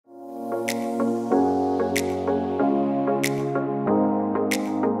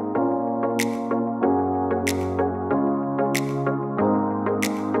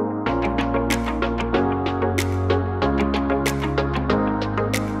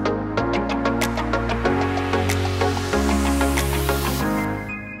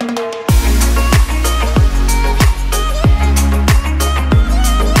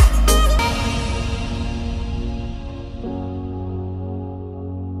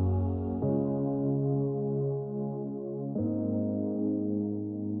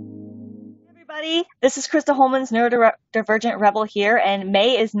everybody. This is Christa Holmans, Neurodivergent Rebel here, and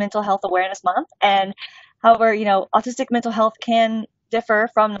May is Mental Health Awareness Month. And however, autistic mental health can differ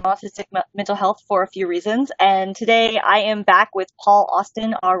from non-autistic mental health for a few reasons. And today I am back with Paul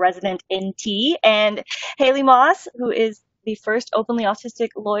Austin, our resident NT, and Haley Moss, who is the first openly autistic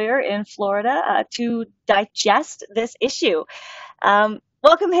lawyer in Florida to digest this issue.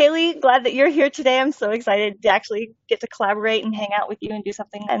 Welcome, Haley. Glad that you're here today. I'm so excited to actually get to collaborate and hang out with you and do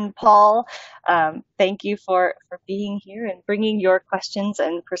something. And Paul, thank you for being here and bringing your questions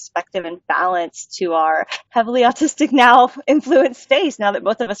and perspective and balance to our heavily autistic now influenced space now that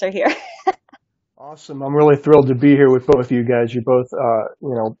both of us are here. Awesome. I'm really thrilled to be here with both of you guys. You're both,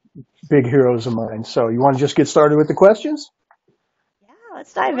 big heroes of mine. So you want to just get started with the questions? Yeah,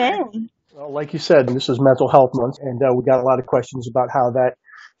 let's dive in. Well, like you said, this is Mental Health Month, and we got a lot of questions about how that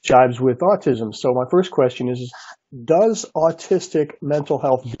jives with autism. So my first question is, does autistic mental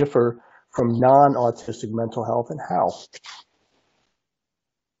health differ from non-autistic mental health, and how?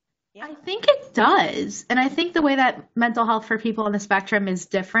 I think it does. And I think the way that mental health for people on the spectrum is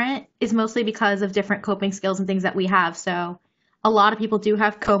different is mostly because of different coping skills and things that we have. So a lot of people do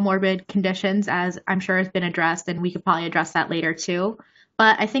have comorbid conditions, as I'm sure has been addressed, and we could probably address that later too.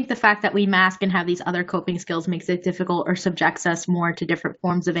 But I think the fact that we mask and have these other coping skills makes it difficult or subjects us more to different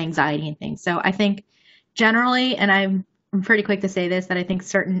forms of anxiety and things. So I think generally, and I'm pretty quick to say this, that I think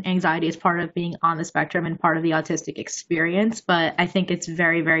certain anxiety is part of being on the spectrum and part of the autistic experience, but I think it's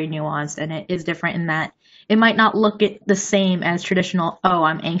very, very nuanced, and it is different in that it might not look the same as traditional, oh,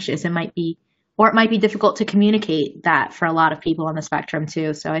 I'm anxious. It might be, or it might be difficult to communicate that for a lot of people on the spectrum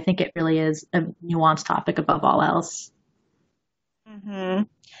too. So I think it really is a nuanced topic above all else. Mm-hmm.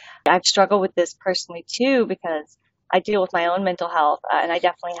 I've struggled with this personally too because I deal with my own mental health and I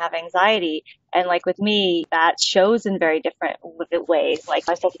definitely have anxiety. And like with me, that shows in very different ways. Like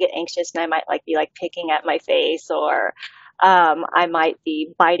I start to get anxious and I might be picking at my face, or I might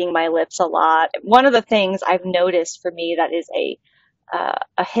be biting my lips a lot. One of the things I've noticed for me that is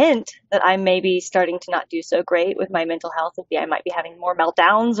a hint that I may be starting to not do so great with my mental health would be I might be having more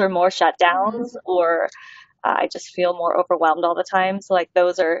meltdowns or more shutdowns, or I just feel more overwhelmed all the time. So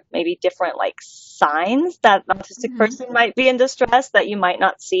those are maybe different signs that an autistic person might be in distress that you might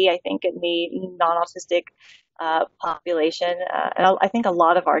not see, I think, in the non-autistic population. And I think a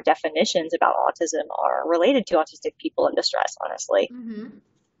lot of our definitions about autism are related to autistic people in distress, honestly. Mm-hmm.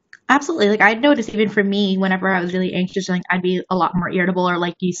 Absolutely. I'd notice even for me, whenever I was really anxious, I'd be a lot more irritable, or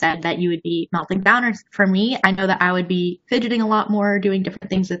like you said, that you would be melting down. Or for me, I know that I would be fidgeting a lot more, doing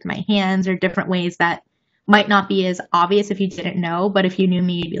different things with my hands, or different ways that might not be as obvious if you didn't know, but if you knew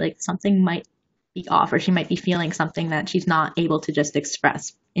me, you'd be like, something might be off, or she might be feeling something that she's not able to just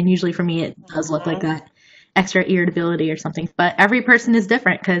express. And usually for me, it does look like that extra irritability or something. But every person is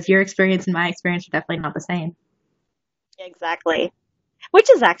different because your experience and my experience are definitely not the same. Exactly. Which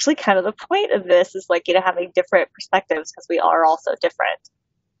is actually kind of the point of this, is having different perspectives because we are all so different.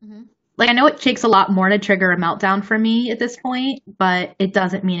 Mm-hmm. I know it takes a lot more to trigger a meltdown for me at this point, but it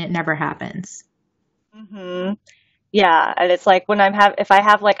doesn't mean it never happens. Mm-hmm. Yeah, and it's if I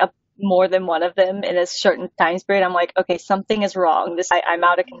have a more than one of them in a certain time period, I'm like, okay, something is wrong. I'm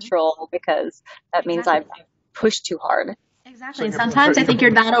out of control because that means I've pushed too hard. Exactly. And sometimes I think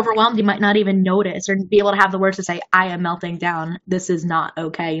you're that overwhelmed, you might not even notice or be able to have the words to say, I am melting down. This is not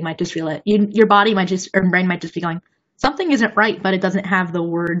okay. You might just feel it. Your body might or brain might just be going, something isn't right, but it doesn't have the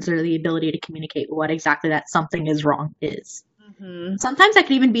words or the ability to communicate what exactly that something is wrong is. Mm-hmm. Sometimes that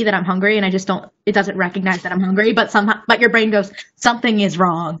could even be that I'm hungry and it doesn't recognize that I'm hungry, but your brain goes, something is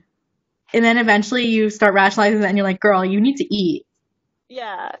wrong. And then eventually you start rationalizing that and you're like, girl, you need to eat.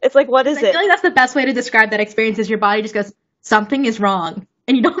 Yeah. It's what is it? I feel like that's the best way to describe that experience is your body just goes, something is wrong.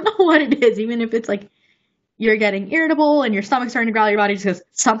 And you don't know what it is, even if it's you're getting irritable and your stomach's starting to growl, your body just goes,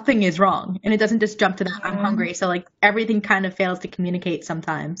 something is wrong. And it doesn't just jump to that, I'm hungry. So everything kind of fails to communicate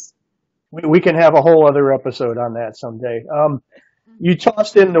sometimes. We can have a whole other episode on that someday. You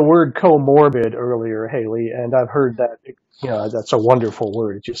tossed in the word comorbid earlier, Haley, and I've heard that, that's a wonderful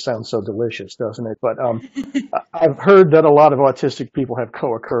word. It just sounds so delicious, doesn't it? But I've heard that a lot of autistic people have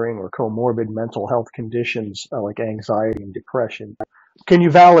co-occurring or comorbid mental health conditions like anxiety and depression. Can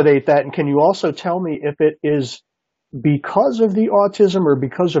you validate that? And can you also tell me if it is because of the autism or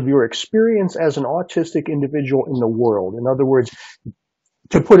because of your experience as an autistic individual in the world? In other words,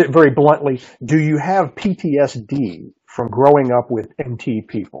 to put it very bluntly, do you have PTSD from growing up with NT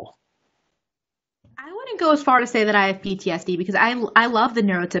people? I wouldn't go as far to say that I have PTSD because I love the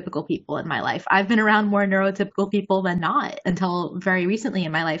neurotypical people in my life. I've been around more neurotypical people than not until very recently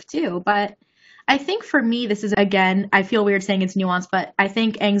in my life too. But I think for me, this is, again, I feel weird saying it's nuanced, but I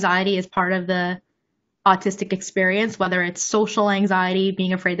think anxiety is part of the autistic experience, whether it's social anxiety,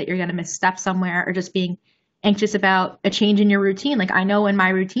 being afraid that you're going to misstep somewhere, or just being anxious about a change in your routine. Like, I know when my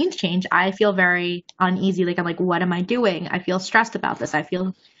routines change, I feel very uneasy. Like, I'm like, what am I doing? I feel stressed about this. I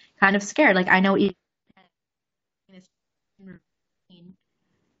feel kind of scared. Like, I know even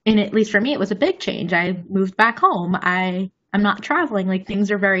and at least for me, it was a big change. I moved back home. I'm not traveling. Like,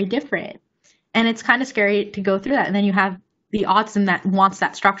 things are very different. And it's kind of scary to go through that. And then you have the autism that wants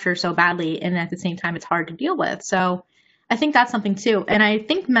that structure so badly, and at the same time, it's hard to deal with. So I think that's something too. And I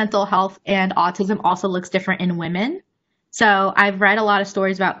think mental health and autism also looks different in women. So I've read a lot of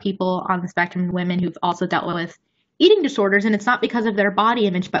stories about people on the spectrum, women who've also dealt with eating disorders, and it's not because of their body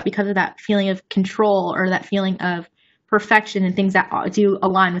image, but because of that feeling of control or that feeling of perfection and things that do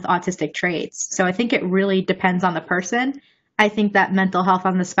align with autistic traits. So I think it really depends on the person. I think that mental health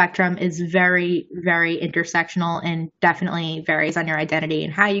on the spectrum is very, very intersectional and definitely varies on your identity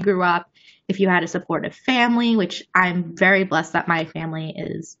and how you grew up. If you had a supportive family, which I'm very blessed that my family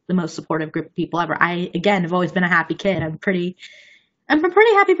is the most supportive group of people ever. I, again, have always been a happy kid. I'm a pretty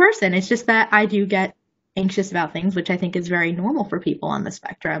happy person. It's just that I do get anxious about things, which I think is very normal for people on the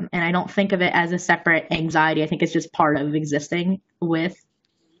spectrum. And I don't think of it as a separate anxiety. I think it's just part of existing with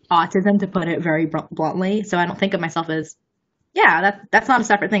autism, to put it very bluntly. So I don't think of myself as, yeah, that's not a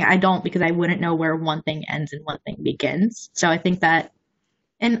separate thing. I don't, because I wouldn't know where one thing ends and one thing begins. So I think that,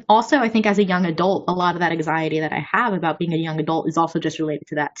 and also I think as a young adult, a lot of that anxiety that I have about being a young adult is also just related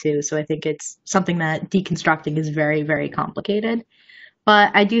to that too. So I think it's something that deconstructing is very, very complicated.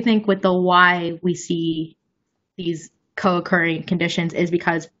 But I do think with the why we see these co-occurring conditions is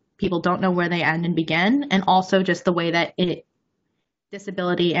because people don't know where they end and begin, and also just the way that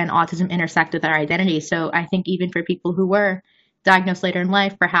disability and autism intersect with our identity. So I think even for people who were diagnosed later in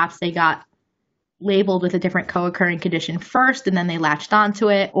life, perhaps they got labeled with a different co-occurring condition first and then they latched onto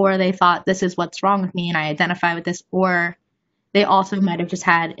it, or they thought this is what's wrong with me and I identify with this, or they also might have just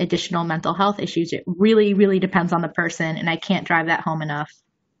had additional mental health issues. It really, really depends on the person, and I can't drive that home enough.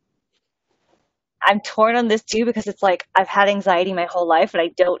 I'm torn on this too because it's like I've had anxiety my whole life, and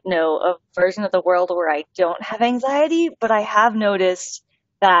I don't know a version of the world where I don't have anxiety, but I have noticed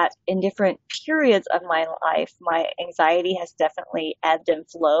that in different periods of my life, my anxiety has definitely ebbed and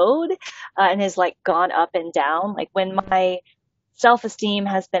flowed, and has like gone up and down. Like when my self-esteem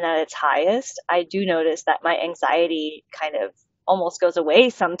has been at its highest, I do notice that my anxiety kind of almost goes away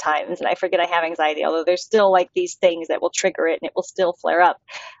sometimes, and I forget I have anxiety, although there's still like these things that will trigger it and it will still flare up.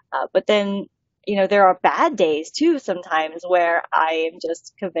 But then, there are bad days too sometimes where I am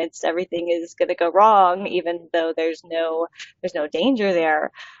just convinced everything is going to go wrong, even though there's no danger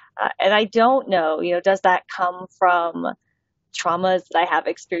there. And I don't know, does that come from traumas that I have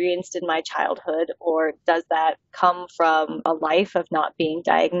experienced in my childhood, or does that come from a life of not being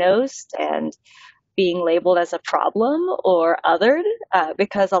diagnosed and being labeled as a problem or othered?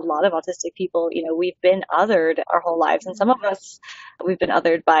 Because a lot of autistic people, we've been othered our whole lives. And some of us, we've been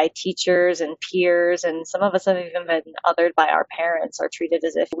othered by teachers and peers. And some of us have even been othered by our parents, or treated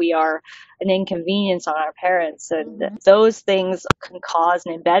as if we are an inconvenience on our parents. And those things can cause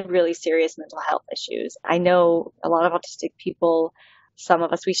and embed really serious mental health issues. I know a lot of autistic people, some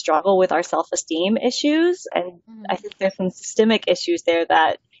of us, we struggle with our self-esteem issues. And I think there's some systemic issues there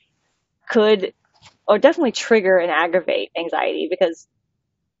that could, or definitely trigger and aggravate anxiety, because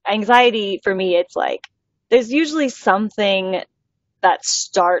anxiety for me, it's like there's usually something that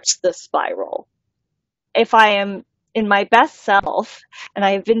starts the spiral. If I am in my best self and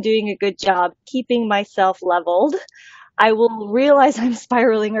I have been doing a good job keeping myself leveled, I will realize I'm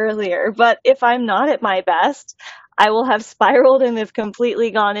spiraling earlier. But if I'm not at my best, I will have spiraled and have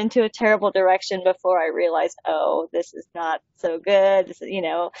completely gone into a terrible direction before I realize, oh, this is not so good. This is,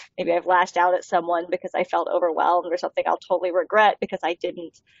 maybe I've lashed out at someone because I felt overwhelmed, or something I'll totally regret because I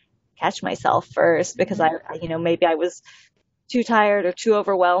didn't catch myself first, because maybe I was too tired or too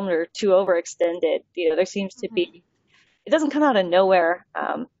overwhelmed or too overextended. There seems to be, it doesn't come out of nowhere,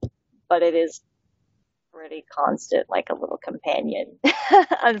 but it is pretty constant, like a little companion,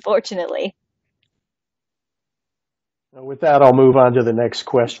 unfortunately. With that, I'll move on to the next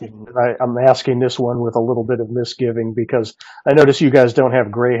question. I'm asking this one with a little bit of misgiving because I notice you guys don't have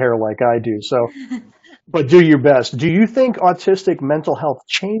gray hair like I do. So, but do your best. Do you think autistic mental health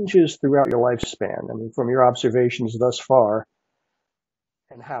changes throughout your lifespan? I mean, from your observations thus far,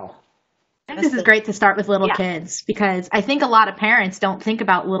 and how? I think this is great to start with little kids, because I think a lot of parents don't think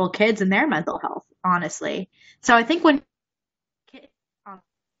about little kids and their mental health, honestly. So I think when kids are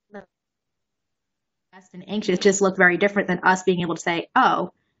stressed and anxious, just look very different than us being able to say,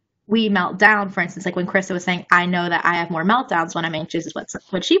 oh, we melt down, for instance, like when Krista was saying, I know that I have more meltdowns when I'm anxious, is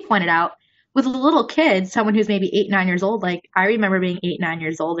what she pointed out. With a little kid, someone who's maybe 8, 9 years old, like I remember being 8, 9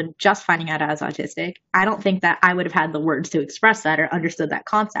 years old and just finding out I was autistic. I don't think that I would have had the words to express that or understood that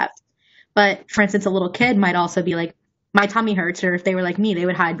concept. But for instance, a little kid might also be like, my tummy hurts, or if they were like me, they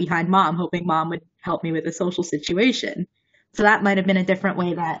would hide behind mom, hoping mom would help me with a social situation. So that might have been a different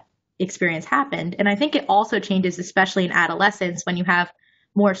way that experience happened. And I think it also changes, especially in adolescence, when you have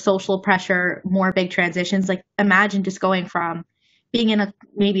more social pressure, more big transitions. Like imagine just going from being in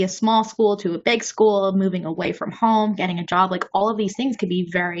maybe a small school to a big school, moving away from home, getting a job. Like all of these things could be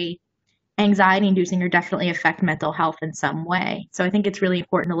very anxiety inducing or definitely affect mental health in some way. So I think it's really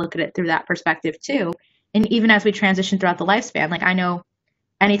important to look at it through that perspective too. And even as we transition throughout the lifespan, like I know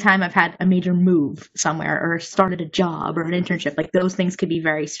anytime I've had a major move somewhere or started a job or an internship, like those things could be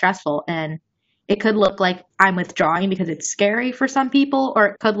very stressful. And it could look like I'm withdrawing because it's scary for some people, or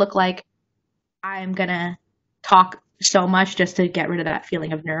it could look like I'm going to talk so much just to get rid of that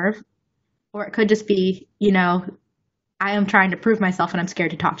feeling of nerve. Or it could just be, I am trying to prove myself and I'm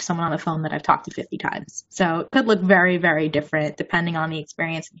scared to talk to someone on the phone that I've talked to 50 times. So it could look very, very different depending on the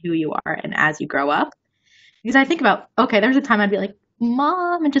experience and who you are and as you grow up. Because I think about, okay, there's a time I'd be like,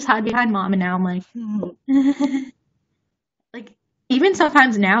 mom, and just hide behind mom. And now I'm like, like, even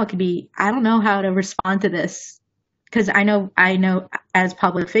sometimes now it could be, I don't know how to respond to this. Because I know as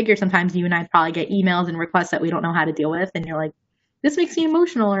public figures, sometimes you and I probably get emails and requests that we don't know how to deal with. And you're like, this makes me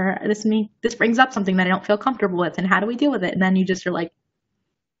emotional, or this brings up something that I don't feel comfortable with. And how do we deal with it? And then you just are like,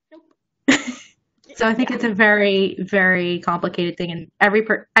 nope. So I think it's a very, very complicated thing. And I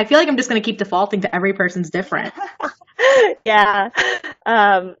feel like I'm just going to keep defaulting to every person's different. Yeah.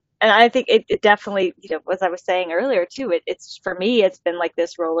 And I think it definitely, as I was saying earlier too, it's for me, it's been like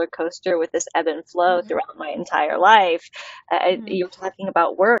this roller coaster with this ebb and flow throughout my entire life. You're talking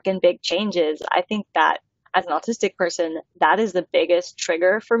about work and big changes. I think that as an autistic person, that is the biggest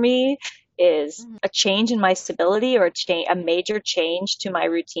trigger for me, is a change in my stability or a major change to my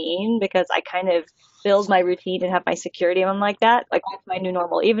routine, because I kind of build my routine and have my security. And I'm like that, like that's my new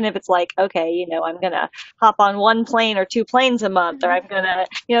normal. Even if it's like, okay, I'm going to hop on 1 plane or 2 planes a month, or I'm going to,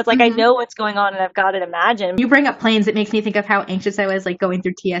 it's like I know what's going on and I've got it imagined. You bring up planes, it makes me think of how anxious I was like going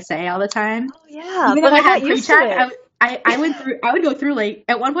through TSA all the time. Oh yeah. Even though I had pre-check, I would go through like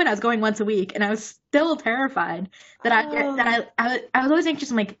at one point I was going once a week and I was still terrified that I was always anxious.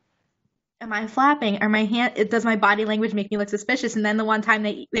 I'm like, am I flapping? Or my hand? Does my body language make me look suspicious? And then the one time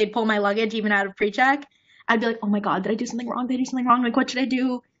they'd pull my luggage even out of pre-check, I'd be like, oh my god, did I do something wrong? Did I do something wrong? Like, what should I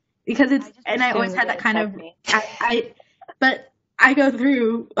do? Because I always had that kind of but I go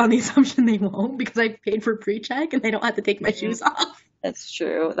through on the assumption they won't, because I paid for pre-check and they don't have to take my shoes off. That's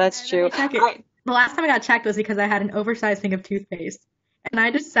true. That's true. The last time I got checked was because I had an oversized thing of toothpaste, and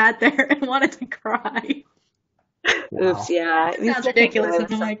I just sat there and wanted to cry. Wow. Oops, yeah. It sounds ridiculous.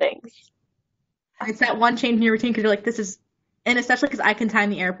 And I'm like, it's that one change in your routine, because you're like, this is, and especially because I can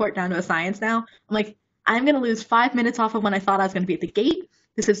time the airport down to a science now. I'm like, I'm going to lose 5 minutes off of when I thought I was going to be at the gate.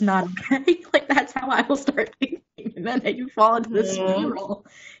 This is not okay. Like, that's how I will start thinking. And then you fall into this spiral.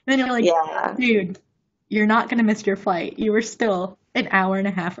 And then you're like, dude, you're not going to miss your flight. You were still an hour and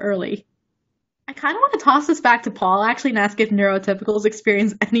a half early. I kind of want to toss this back to Paul, actually, and ask if neurotypicals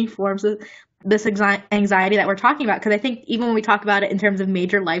experience any forms of this anxiety that we're talking about. Because I think even when we talk about it in terms of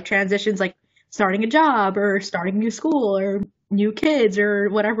major life transitions, like starting a job or starting a new school or new kids or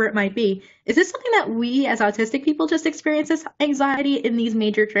whatever it might be, is this something that we as autistic people just experience this anxiety in these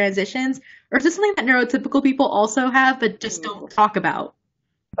major transitions? Or is this something that neurotypical people also have but just don't talk about?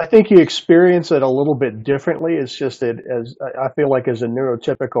 I think you experience it a little bit differently. It's just that as I feel like as a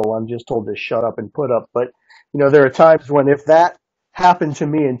neurotypical, I'm just told to shut up and put up. But, there are times when if that happened to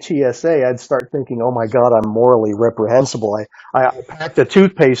me in TSA, I'd start thinking, oh my God, I'm morally reprehensible. I packed a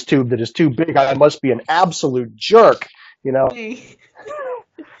toothpaste tube that is too big. I must be an absolute jerk,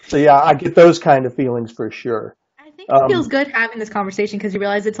 So yeah, I get those kind of feelings for sure. I think it feels good having this conversation, because you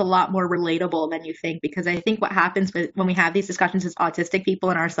realize it's a lot more relatable than you think, because I think what happens when we have these discussions as autistic people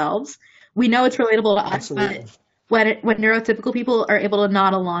and ourselves, we know it's relatable to us, Absolutely. But when neurotypical people are able to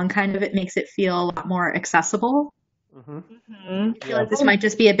nod along, kind of, it makes it feel a lot more accessible. I feel like this might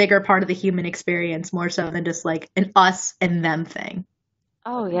just be a bigger part of the human experience, more so than just like an us and them thing.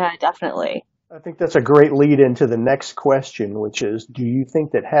 Oh yeah, definitely. I think that's a great lead into the next question, which is, do you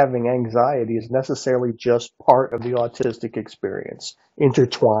think that having anxiety is necessarily just part of the autistic experience,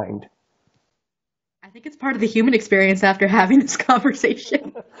 intertwined? I think it's part of the human experience after having this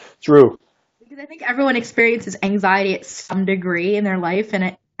conversation. True. Because I think everyone experiences anxiety at some degree in their life,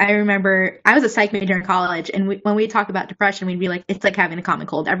 and I remember I was a psych major in college, and when we talk about depression, we'd be like, it's like having a common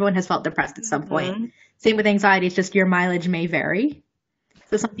cold. Everyone has felt depressed at some point. Mm-hmm. Same with anxiety, it's just your mileage may vary.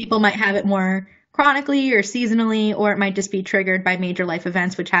 So some people might have it more chronically or seasonally, or it might just be triggered by major life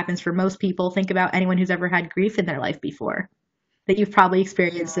events, which happens for most people. Think about anyone who's ever had grief in their life before, that you've probably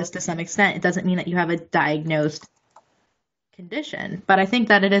experienced this to some extent. It doesn't mean that you have a diagnosed condition, but I think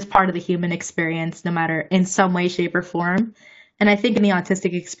that it is part of the human experience, no matter in some way, shape, or form. And I think in the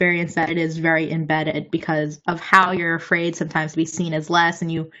autistic experience that it is very embedded because of how you're afraid sometimes to be seen as less,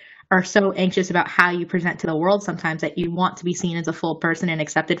 and you are so anxious about how you present to the world sometimes that you want to be seen as a full person and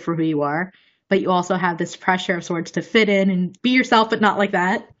accepted for who you are. But you also have this pressure of sorts to fit in and be yourself, but not like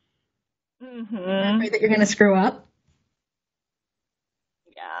that. Mm-hmm. You're afraid that you're going to screw up.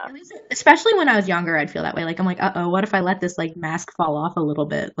 Yeah. At least, especially when I was younger, I'd feel that way. Like, I'm like, uh-oh, what if I let this like mask fall off a little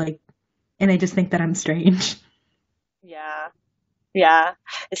bit? Like, and they just think that I'm strange. Yeah. Yeah.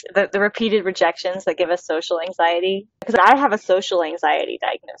 It's the repeated rejections that give us social anxiety. Because I have a social anxiety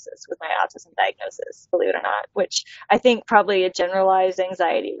diagnosis with my autism diagnosis, believe it or not, which I think probably a generalized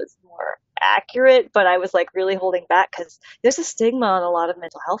anxiety was more accurate, but I was like really holding back because there's a stigma on a lot of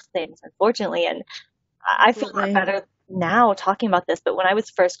mental health things, unfortunately. And I feel a lot Absolutely. better now talking about this, but when I was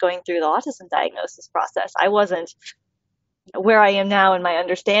first going through the autism diagnosis process, I wasn't where I am now in my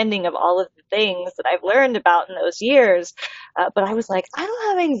understanding of all of the things that I've learned about in those years. But I was like, I don't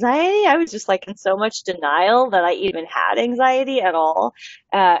have anxiety. I was just like in so much denial that I even had anxiety at all.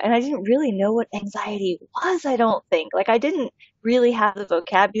 And I didn't really know what anxiety was, I don't think. Like I didn't really have the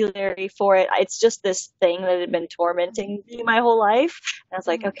vocabulary for it. It's just this thing that had been tormenting me my whole life. And I was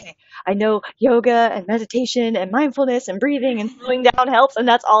like, okay, I know yoga and meditation and mindfulness and breathing and slowing down helps. And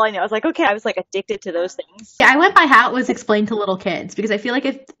that's all I know. I was like, okay, I was like addicted to those things. Yeah, I went by how it was explained to little kids because I feel like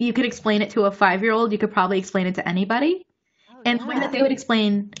if you could explain it to a 5-year-old, you could probably explain it to anybody. Oh, And the way that yeah. they would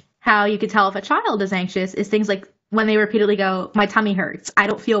explain how you could tell if a child is anxious is things like when they repeatedly go, my tummy hurts, I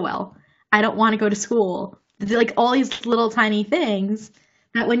don't feel well, I don't want to go to school. Like all these little tiny things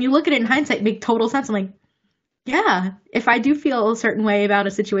that when you look at it in hindsight make total sense. I'm like, yeah, if I do feel a certain way about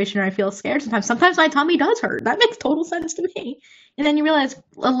a situation or I feel scared sometimes my tummy does hurt. That makes total sense to me. And then you realize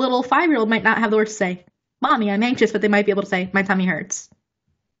a little 5-year-old might not have the words to say, Mommy, I'm anxious, but they might be able to say, my tummy hurts.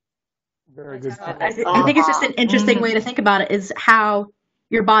 Very good Oh, point. I, that's I think it's just an interesting awesome. way to think about it is how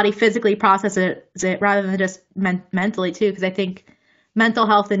your body physically processes it rather than just mentally too. Because I think mental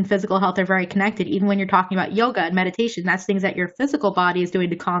health and physical health are very connected. Even when you're talking about yoga and meditation, that's things that your physical body is doing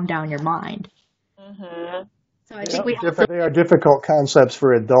to calm down your mind. Mm-hmm. So I Yeah, think we have to. they are difficult concepts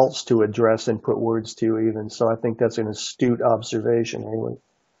for adults to address and put words to even. So I think that's an astute observation, anyway.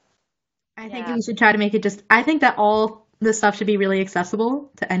 I think Yeah. we should try to make it just. I think that all this stuff should be really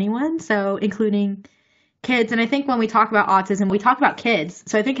accessible to anyone. So including kids. And I think when we talk about autism, we talk about kids.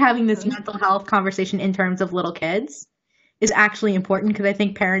 So I think having this Mhm. mental health conversation in terms of little kids is actually important because I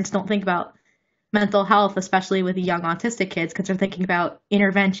think parents don't think about mental health, especially with young autistic kids, because they're thinking about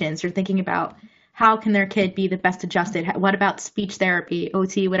interventions, they're thinking about how can their kid be the best adjusted, what about speech therapy,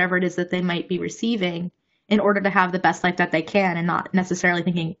 OT, whatever it is that they might be receiving in order to have the best life that they can, and not necessarily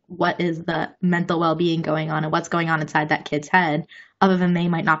thinking what is the mental well-being going on and what's going on inside that kid's head, other than they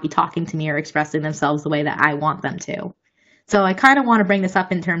might not be talking to me or expressing themselves the way that I want them to. So I kind of want to bring this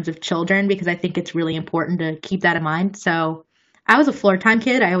up in terms of children because I think it's really important to keep that in mind. So I was a floor time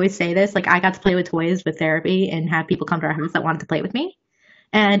kid. I always say this, like I got to play with toys with therapy and have people come to our house that wanted to play with me.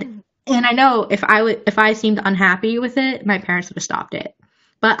 And I know if I seemed unhappy with it, my parents would have stopped it.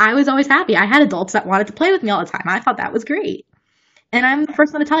 But I was always happy. I had adults that wanted to play with me all the time. I thought that was great. And I'm the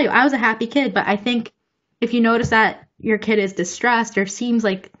first one to tell you, I was a happy kid, but I think if you notice that your kid is distressed or seems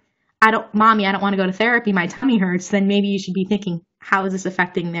like Mommy, I don't want to go to therapy, my tummy hurts, then maybe you should be thinking, how is this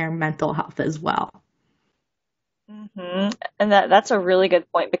affecting their mental health as well? Hmm. And that's a really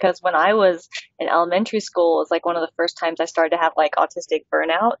good point because when I was in elementary school, it was like one of the first times I started to have like autistic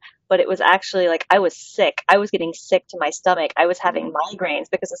burnout, but it was actually like I was sick. I was getting sick to my stomach. I was having migraines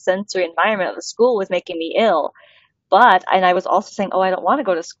because the sensory environment of the school was making me ill. And I was also saying, oh, I don't want to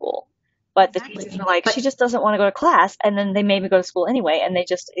go to school. But the teachers Exactly. were like, she But just doesn't want to go to class. And then they made me go to school anyway, and they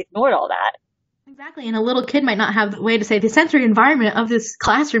just ignored all that. exactly, and a little kid might not have the way to say the sensory environment of this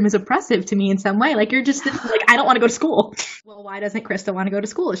classroom is oppressive to me in some way. Like you're just like, I don't want to go to school. Well, why doesn't Krista want to go to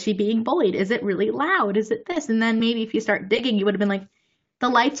school? Is she being bullied? Is it really loud? Is it this? And then maybe if you start digging, you would have been like, the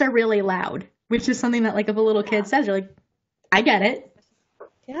lights are really loud, which is something that like if a little kid says, you're like, I get it.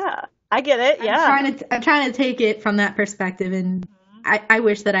 Yeah, I get it. I'm Yeah. trying to take it from that perspective, and I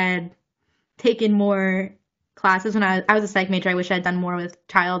wish that I had taken more classes when I was a psych major. I wish I had done more with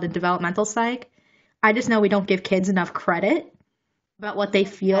child and developmental psych. I just know we don't give kids enough credit about what they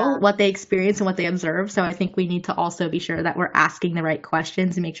feel, Yeah. what they experience, and what they observe. So I think we need to also be sure that we're asking the right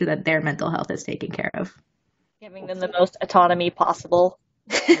questions and make sure that their mental health is taken care of. Giving them the most autonomy possible.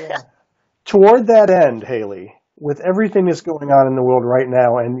 Yeah. Toward that end, Haley, with everything that's going on in the world right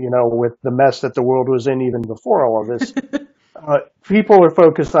now, and with the mess that the world was in even before all of this, people are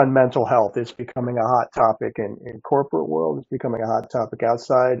focused on mental health. It's becoming a hot topic in corporate world. It's becoming a hot topic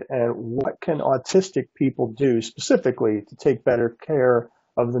outside. And what can autistic people do specifically to take better care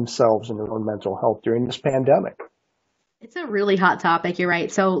of themselves and their own mental health during this pandemic? It's a really hot topic, you're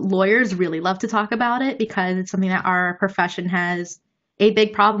right. So lawyers really love to talk about it because it's something that our profession has a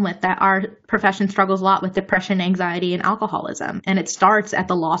big problem with, that our profession struggles a lot with depression, anxiety, and alcoholism. And it starts at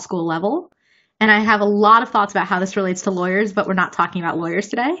the law school level. And I have a lot of thoughts about how this relates to lawyers, but we're not talking about lawyers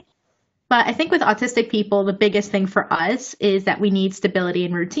today. But I think with autistic people, the biggest thing for us is that we need stability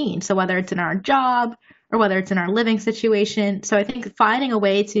and routine. So whether it's in our job or whether it's in our living situation. So I think finding a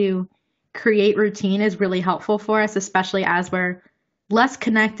way to create routine is really helpful for us, especially as we're less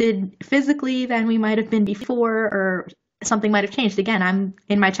connected physically than we might have been before, or something might have changed. Again, I'm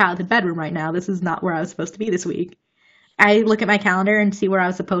in my childhood bedroom right now. This is not where I was supposed to be this week. I look at my calendar and see where I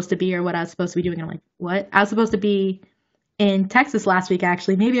was supposed to be or what I was supposed to be doing. And I'm like, what? I was supposed to be in Texas last week,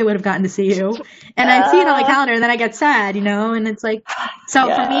 actually. Maybe I would have gotten to see you. And I see it on my calendar and then I get sad, and it's like, so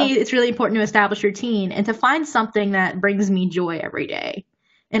for Yeah. me, it's really important to establish routine and to find something that brings me joy every day.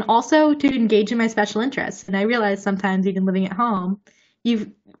 And also to engage in my special interests. And I realize sometimes even living at home,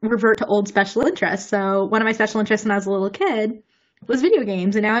 you revert to old special interests. So one of my special interests when I was a little kid was video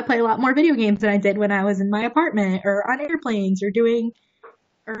games. And now I play a lot more video games than I did when I was in my apartment or on airplanes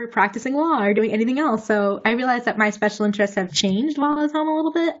or practicing law or doing anything else. So I realized that my special interests have changed while I was home a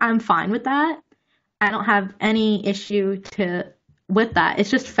little bit. I'm fine with that. I don't have any issue with that.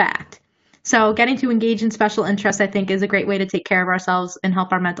 It's just fact. So getting to engage in special interests, I think, is a great way to take care of ourselves and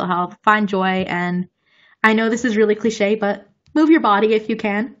help our mental health, find joy. And I know this is really cliche, but move your body if you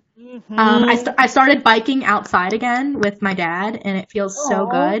can. I started biking outside again with my dad, and it feels so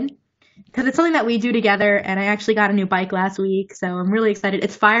Aw. good because it's something that we do together. And I actually got a new bike last week, so I'm really excited.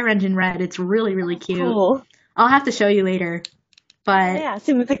 It's Fire Engine Red. It's really, really cute. Cool. I'll have to show you later. But Yeah,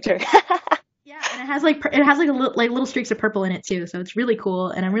 send me a picture. yeah, and it has like little streaks of purple in it too, so it's really cool,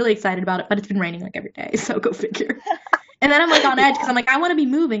 and I'm really excited about it. But it's been raining like every day, so go figure. And then I'm like on edge because I'm like, I want to be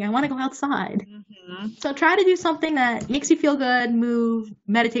moving, I want to go outside. So try to do something that makes you feel good, move,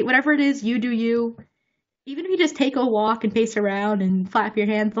 meditate, whatever it is, you do you. Even if you just take a walk and pace around and flap your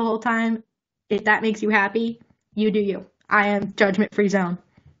hands the whole time, if that makes you happy, you do you. I am judgment-free zone.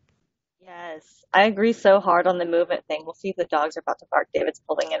 Yes, I agree so hard on the movement thing. We'll see if the dogs are about to bark. David's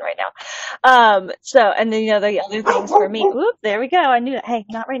pulling in right now. And then, the other things for me, whoop, there we go. I knew that. Hey,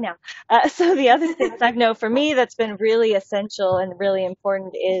 not right now. So the other things I know for me that's been really essential and really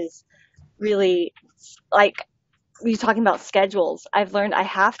important is really like you talking about schedules. I've learned I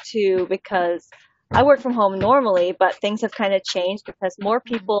have to because I work from home normally, but things have kind of changed because more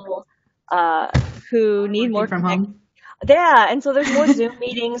people uh, who need more Working from home. yeah, and so there's more Zoom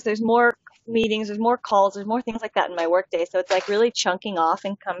meetings, there's more calls, there's more things like that in my workday. So it's like really chunking off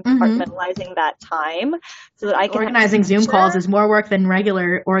and compartmentalizing that time so that I can have Organizing Zoom structure. calls is more work than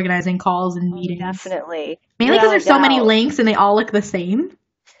regular organizing calls and meetings. Definitely. Mainly because Without a there's so many doubt. links and they all look the same.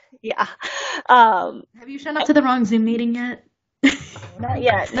 Yeah. Um, Have you shown up to the wrong Zoom meeting yet? Not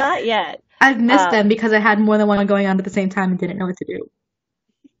yet, not yet. I've missed Um, them because I had more than one going on at the same time and didn't know what to do.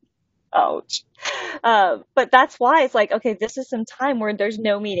 Ouch. But that's why it's like, okay, this is some time where there's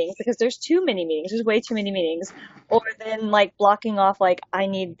no meetings because there's too many meetings. There's way too many meetings. Or then like blocking off, like, I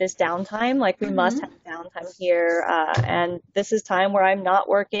need this downtime. Like, we must have downtime here. And this is time where I'm not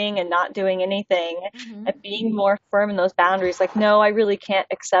working and not doing anything and being more firm in those boundaries. Like, no, I really can't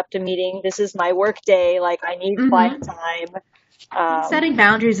accept a meeting. This is my work day. Like, I need quiet time. Setting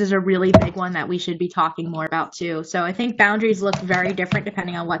boundaries is a really big one that we should be talking more about too. So I think boundaries look very different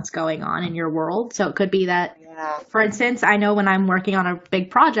depending on what's going on in your world. So it could be that, Yeah. for instance, I know when I'm working on a big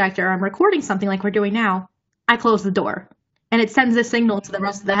project or I'm recording something like we're doing now, I close the door. And it sends a signal to the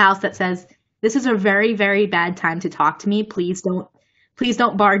rest of the house that says, this is a very, very bad time to talk to me. Please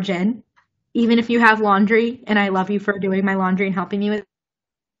don't barge in. Even if you have laundry, and I love you for doing my laundry and helping me with.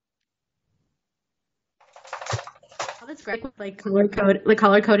 That's great with like color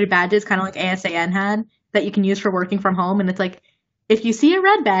coded badges, kind of like ASAN had, that you can use for working from home. And it's like, if you see a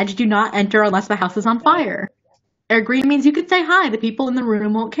red badge, do not enter unless the house is on fire. Or green means you could say hi, the people in the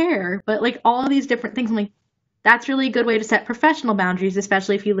room won't care. But like all of these different things, I'm like, that's really a good way to set professional boundaries,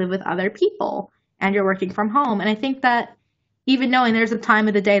 especially if you live with other people and you're working from home. And I think that even knowing there's a time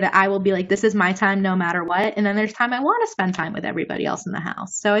of the day that I will be like, this is my time no matter what. And then there's time I want to spend time with everybody else in the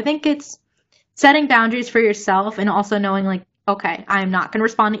house. So I think it's setting boundaries for yourself and also knowing like, okay, I'm not going to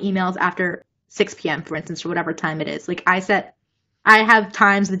respond to emails after 6 p.m., for instance, or whatever time it is. Like I have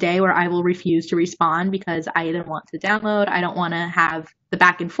times of the day where I will refuse to respond because I either want to download, I don't want to have the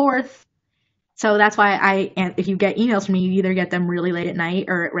back and forth. So that's why if you get emails from me, you either get them really late at night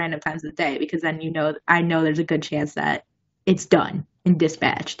or at random times of the day, because then I know there's a good chance that it's done and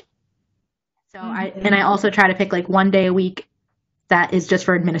dispatched. So I also try to pick like one day a week that is just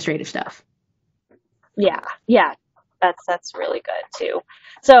for administrative stuff. Yeah, yeah, that's really good too.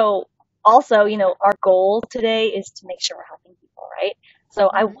 So also, our goal today is to make sure we're helping people, right? So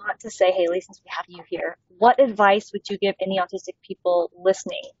I want to say, Haley, since we have you here, what advice would you give any autistic people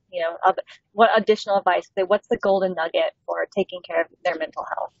listening? What additional advice? What's the golden nugget for taking care of their mental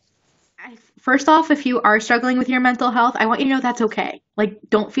health? First off, if you are struggling with your mental health, I want you to know that's okay. Like,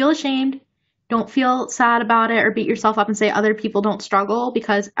 don't feel ashamed. Don't feel sad about it or beat yourself up and say other people don't struggle,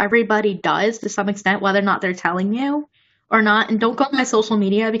 because everybody does to some extent, whether or not they're telling you or not. And don't go on my social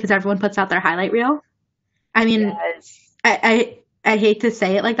media because everyone puts out their highlight reel. I mean, yes. I hate to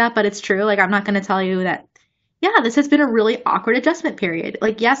say it like that, but it's true. Like, I'm not going to tell you that, yeah, this has been a really awkward adjustment period.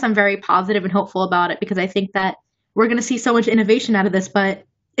 Like, yes, I'm very positive and hopeful about it because I think that we're going to see so much innovation out of this, but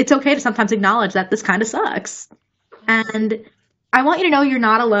it's okay to sometimes acknowledge that this kind of sucks. And I want you to know you're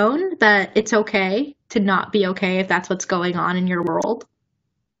not alone, that it's okay to not be okay if that's what's going on in your world.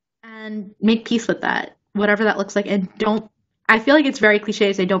 And make peace with that, whatever that looks like. And I feel like it's very cliche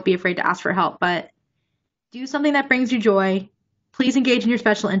to say don't be afraid to ask for help, but do something that brings you joy. Please engage in your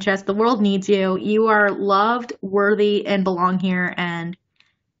special interests. The world needs you. You are loved, worthy, and belong here. And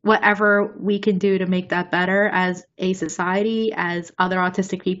whatever we can do to make that better as a society, as other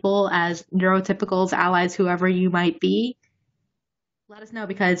autistic people, as neurotypicals, allies, whoever you might be, let us know,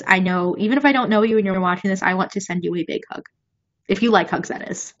 because I know even if I don't know you and you're watching this, I want to send you a big hug. If you like hugs, that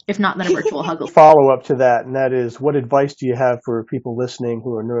is. If not, then a virtual hug. Follow up to that, and that is, what advice do you have for people listening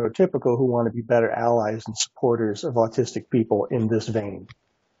who are neurotypical who want to be better allies and supporters of autistic people in this vein?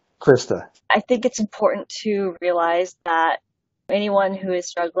 Christa. I think it's important to realize that anyone who is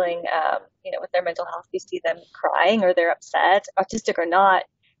struggling, with their mental health, you see them crying or they're upset, autistic or not,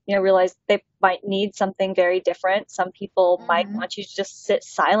 realize they might need something very different. Some people might want you to just sit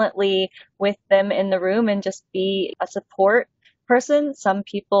silently with them in the room and just be a support person. Some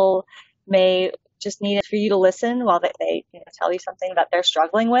people may just need for you to listen while they tell you something that they're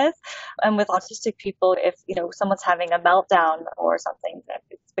struggling with. And with autistic people, if someone's having a meltdown or something,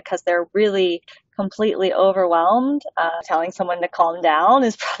 it's because they're really completely overwhelmed. Telling someone to calm down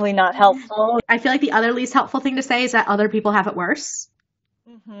is probably not helpful. I feel like the other least helpful thing to say is that other people have it worse.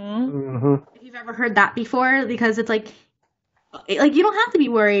 If you've ever heard that before, because it's like you don't have to be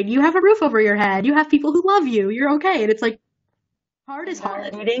worried. You have a roof over your head. You have people who love you. You're okay. And it's like, hard is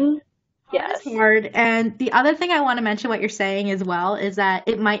hard. Yes. Hard. And the other thing I want to mention, what you're saying as well, is that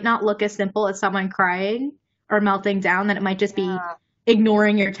it might not look as simple as someone crying or melting down, that it might just be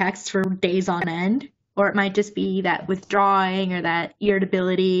ignoring your texts for days on end, or it might just be that withdrawing or that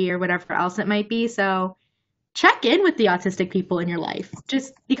irritability or whatever else it might be. So check in with the autistic people in your life,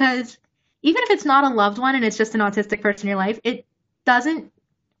 just because even if it's not a loved one and it's just an autistic person in your life, it doesn't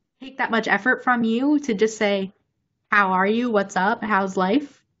take that much effort from you to just say, how are you? What's up? How's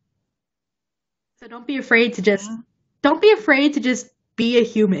life? So don't be afraid to just be a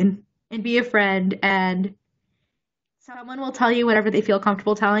human and be a friend, and someone will tell you whatever they feel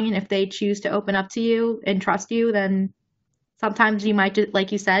comfortable telling. And if they choose to open up to you and trust you, then sometimes you might just,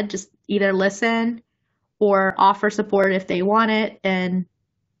 like you said, just either listen or offer support if they want it. And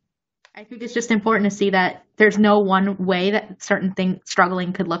I think it's just important to see that there's no one way that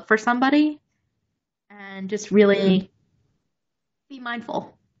struggling could look for somebody, and just really be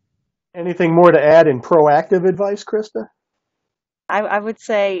mindful. Anything more to add in proactive advice, Christa? I would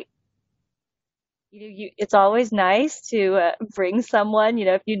say, it's always nice to bring someone,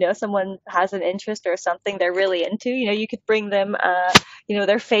 if someone has an interest or something they're really into, you could bring them,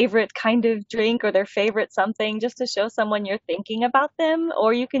 their favorite kind of drink or their favorite something, just to show someone you're thinking about them.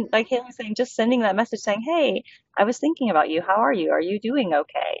 Or you can, like Haley was saying, just sending that message saying, hey, I was thinking about you. How are you? Are you doing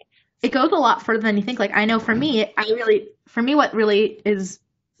okay? It goes a lot further than you think. Like, I know for me, what really is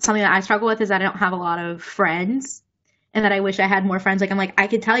something that I struggle with is that I don't have a lot of friends, and that I wish I had more friends. Like, I'm like, I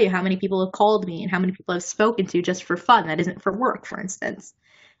could tell you how many people have called me and how many people I've spoken to just for fun. That isn't for work, for instance.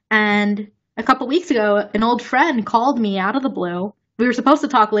 And a couple weeks ago, an old friend called me out of the blue. We were supposed to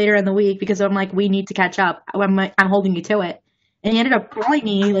talk later in the week because I'm like, we need to catch up. I'm holding you to it. And he ended up calling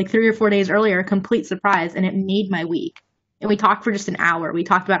me like 3 or 4 days earlier, a complete surprise, and it made my week. And we talked for just an hour. We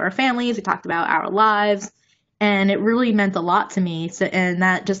talked about our families, we talked about our lives, and it really meant a lot to me. So, and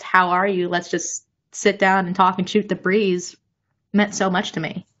that just, how are you? Let's just sit down and talk and shoot the breeze meant so much to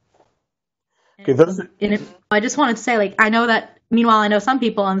me. Okay, I just wanted to say, like, I know that, meanwhile, I know some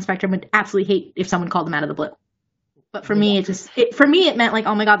people on the spectrum would absolutely hate if someone called them out of the blue. But for me, it meant like,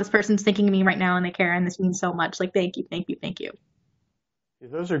 oh my God, this person's thinking of me right now and they care and this means so much. Like, thank you, thank you, thank you.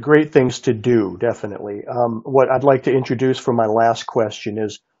 Those are great things to do, definitely. What I'd like to introduce for my last question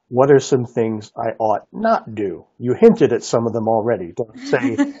is, what are some things I ought not do? You hinted at some of them already. Don't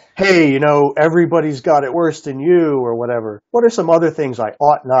say, hey, everybody's got it worse than you or whatever. What are some other things I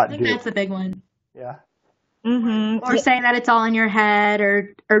ought not do? I think that's a big one. Yeah. Mm-hmm. Or say that it's all in your head,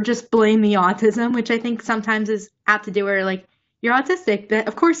 or just blame the autism, which I think sometimes is apt to do, where like, you're autistic, but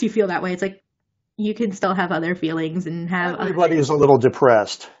of course you feel that way. It's like, you can still have other feelings and have Everybody is a little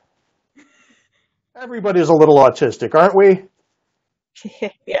depressed. Everybody is a little autistic, aren't we?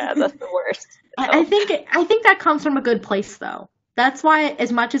 Yeah, that's the worst. I think that comes from a good place, though. That's why,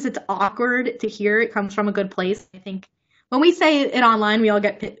 as much as it's awkward to hear, it comes from a good place. I think when we say it online, we all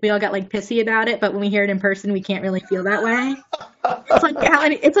get like pissy about it, but when we hear it in person, we can't really feel that way.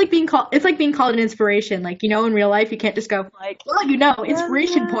 It's like being called an inspiration. Like, in real life, you can't just go like, well,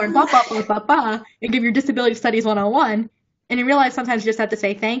 inspiration porn, blah blah blah blah blah, and give your disability studies 101. And in real life, sometimes you just have to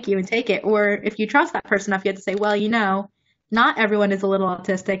say thank you and take it. Or if you trust that person enough, you have to say, well, not everyone is a little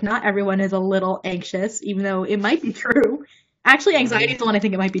autistic. Not everyone is a little anxious, even though it might be true. Actually, anxiety is the one I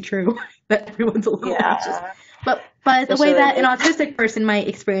think it might be true, that everyone's a little anxious. But the way that an autistic person might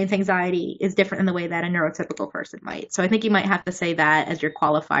experience anxiety is different than the way that a neurotypical person might. So I think you might have to say that as your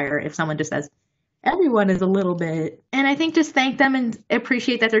qualifier if someone just says, everyone is a little bit. And I think just thank them and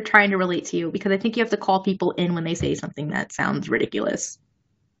appreciate that they're trying to relate to you, because I think you have to call people in when they say something that sounds ridiculous.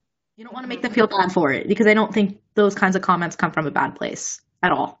 You don't want to make them feel bad for it, because I don't think those kinds of comments come from a bad place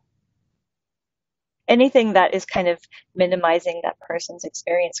at all. Anything that is kind of minimizing that person's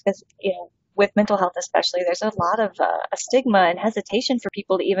experience, because, with mental health especially, there's a lot of a stigma and hesitation for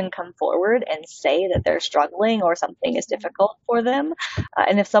people to even come forward and say that they're struggling or something is difficult for them.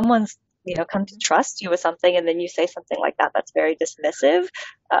 And if someone's, come to trust you with something and then you say something like that, that's very dismissive.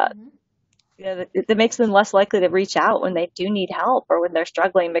 That makes them less likely to reach out when they do need help or when they're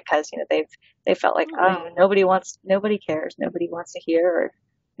struggling, because, they've felt like, oh, nobody cares, nobody wants to hear, or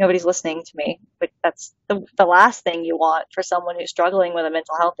nobody's listening to me. But that's the last thing you want for someone who's struggling with a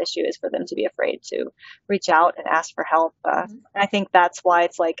mental health issue, is for them to be afraid to reach out and ask for help. And I think that's why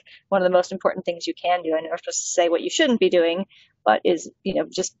it's like one of the most important things you can do. I know I'm supposed to say what you shouldn't be doing, but is,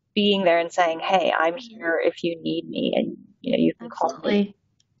 just being there and saying, hey, I'm here if you need me, and, you can call me.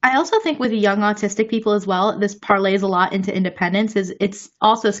 I also think with young autistic people as well, this parlays a lot into independence. It's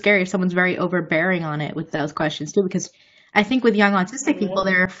also scary if someone's very overbearing on it with those questions too, because I think with young autistic people,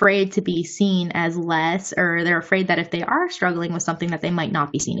 they're afraid to be seen as less, or they're afraid that if they are struggling with something, that they might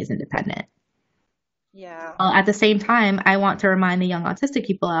not be seen as independent. Yeah. At the same time, I want to remind the young autistic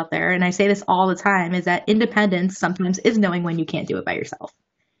people out there, and I say this all the time, is that independence sometimes is knowing when you can't do it by yourself.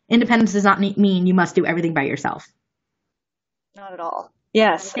 Independence does not mean you must do everything by yourself. Not at all.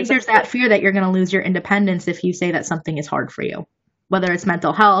 Yes. I think there's that fear that you're going to lose your independence if you say that something is hard for you, whether it's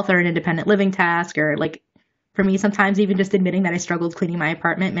mental health or an independent living task, or like, for me, sometimes even just admitting that I struggled cleaning my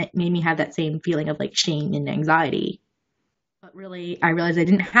apartment made me have that same feeling of like shame and anxiety. But really, I realized I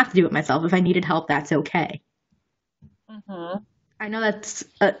didn't have to do it myself. If I needed help, that's okay. Mm-hmm. I know that's,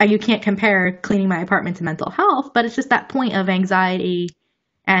 you can't compare cleaning my apartment to mental health, but it's just that point of anxiety,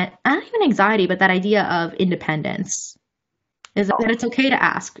 and not even anxiety, but that idea of independence. Is that it's okay to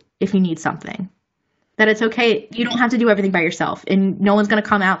ask if you need something. That it's okay. You don't have to do everything by yourself, and no one's going to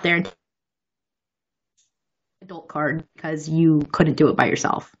come out there and adult card because you couldn't do it by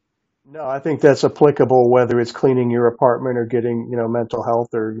yourself. No, I think that's applicable whether it's cleaning your apartment or getting, mental health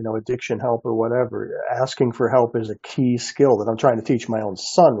or, addiction help or whatever. Asking for help is a key skill that I'm trying to teach my own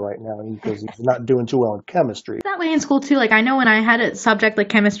son right now, because he's not doing too well in chemistry. That way in school too. Like, I know when I had a subject like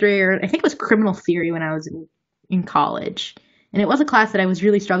chemistry, or I think it was criminal theory when I was in college, and it was a class that I was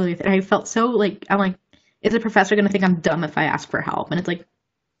really struggling with, and I felt so like, I'm like, is the professor going to think I'm dumb if I ask for help? And it's like,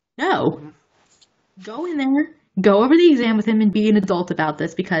 no. Go in there, go over the exam with him, and be an adult about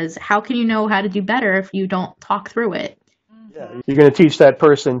this, because how can you know how to do better if you don't talk through it? Yeah, you're going to teach that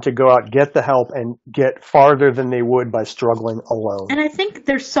person to go out, get the help, and get farther than they would by struggling alone. And I think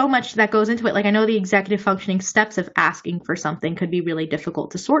there's so much that goes into it. Like, I know the executive functioning steps of asking for something could be really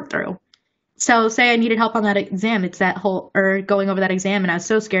difficult to sort through. So say I needed help on that exam, it's that whole, or going over that exam, and I was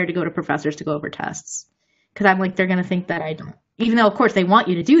so scared to go to professors to go over tests, because I'm like, they're going to think that I don't, even though of course they want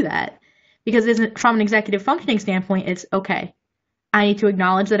you to do that. Because from an executive functioning standpoint, it's okay. I need to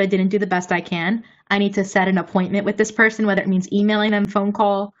acknowledge that I didn't do the best I can. I need to set an appointment with this person, whether it means emailing them, phone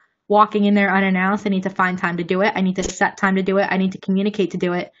call, walking in there unannounced. I need to find time to do it. I need to set time to do it. I need to communicate to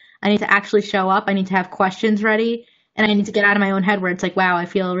do it. I need to actually show up. I need to have questions ready. And I need to get out of my own head where it's like, wow, I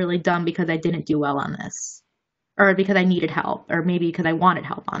feel really dumb because I didn't do well on this. Or because I needed help. Or maybe because I wanted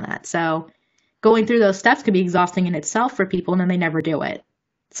help on that. So going through those steps could be exhausting in itself for people, and then they never do it.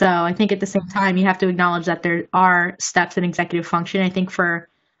 So I think at the same time, you have to acknowledge that there are steps in executive function. I think for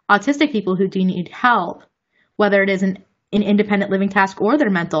autistic people who do need help, whether it is an independent living task or their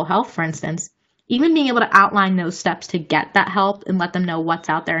mental health, for instance, even being able to outline those steps to get that help and let them know what's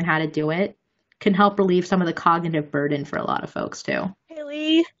out there and how to do it can help relieve some of the cognitive burden for a lot of folks too.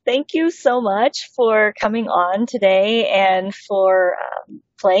 Haley, thank you so much for coming on today and for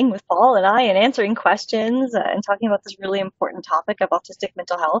playing with Paul and I and answering questions and talking about this really important topic of autistic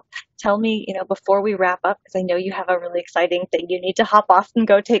mental health. Tell me, before we wrap up, because I know you have a really exciting thing you need to hop off and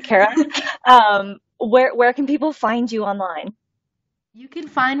go take care of, where can people find you online? You can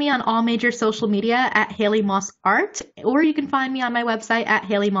find me on all major social media at Haley Moss Art, or you can find me on my website at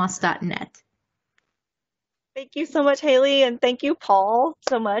haleymoss.net. Thank you so much, Haley, and thank you, Paul,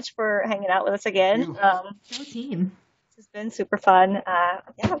 so much for hanging out with us again. Go team. This has been super fun.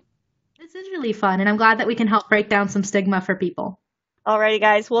 Yeah. This is really fun, and I'm glad that we can help break down some stigma for people. Alrighty,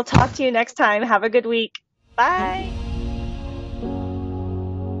 guys. We'll talk to you next time. Have a good week. Bye.